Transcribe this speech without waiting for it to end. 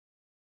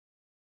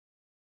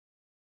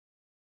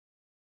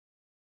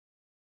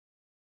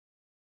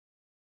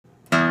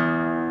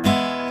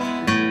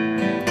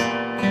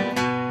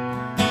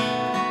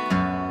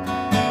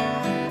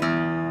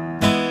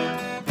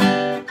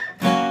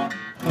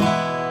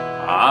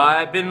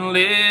I've been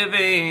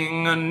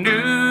living a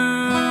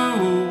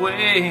new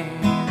way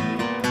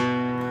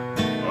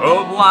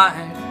of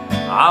life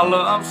I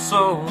love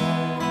so.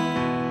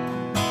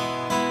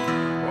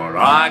 But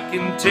I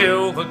can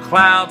tell the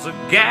clouds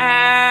are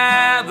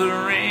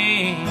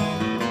gathering,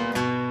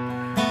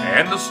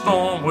 and the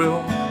storm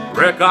will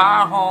wreck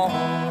our home.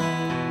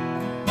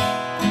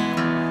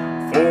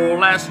 For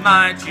last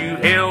night you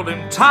held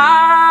him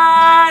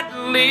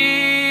tightly,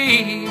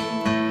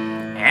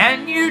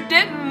 and you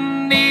didn't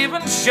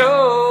even show.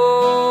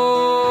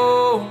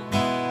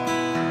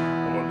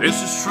 Well,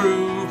 this is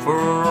true, for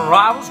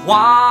I was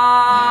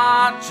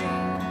watching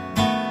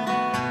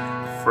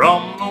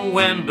from the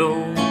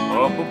window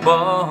up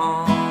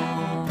above.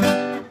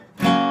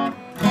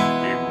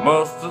 You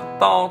must have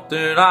thought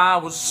that I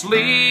was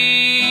sleeping,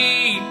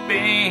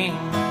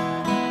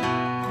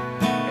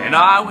 and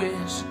I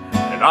wish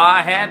that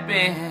I had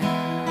been.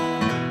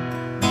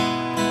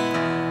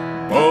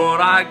 But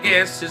I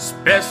guess it's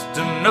best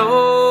to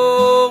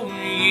know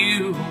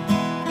you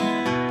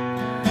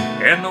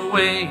and the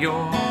way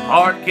your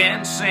heart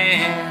can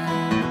sing.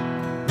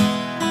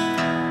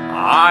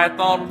 I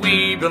thought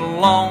we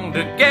belonged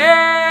together,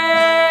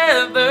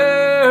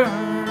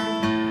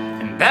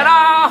 and that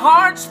our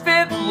hearts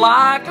fit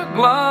like a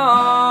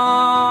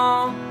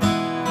glove.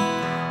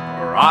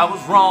 For I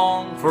was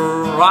wrong,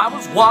 for I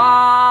was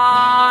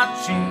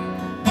watching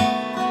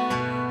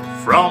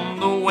from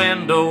the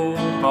window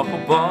up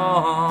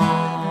above.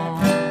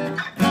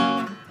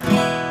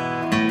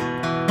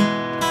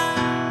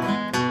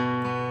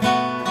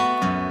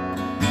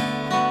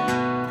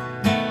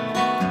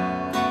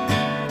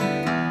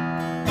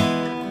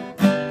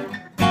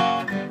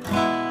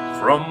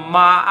 From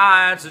my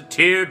eyes a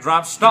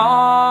teardrop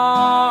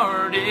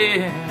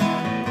started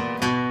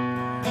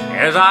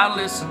as I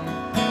listened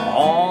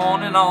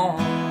on and on.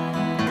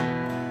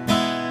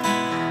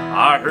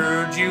 I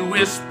heard you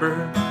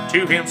whisper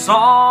to him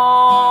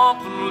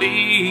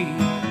softly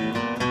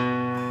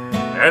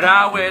that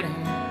our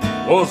wedding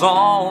was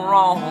all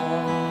wrong.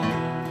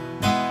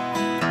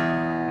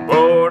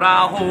 But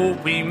I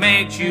hope he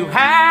makes you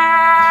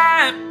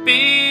happy,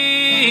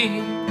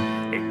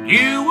 and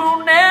you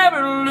will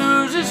never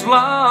lose his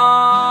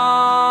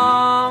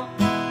love.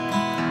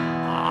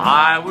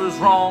 I was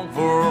wrong,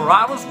 for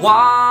I was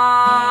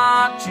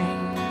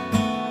watching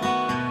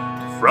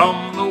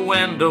from the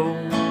window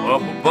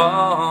up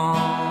above.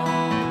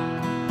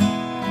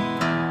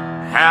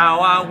 How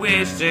I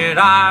wish that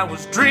I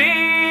was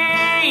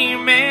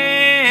dreaming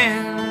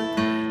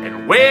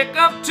and wake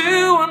up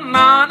to an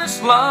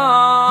honest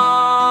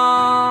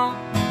love.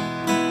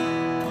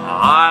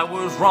 I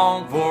was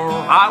wrong, for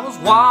I was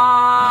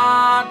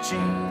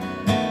watching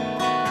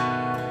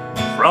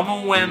from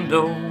a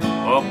window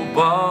up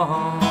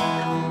above.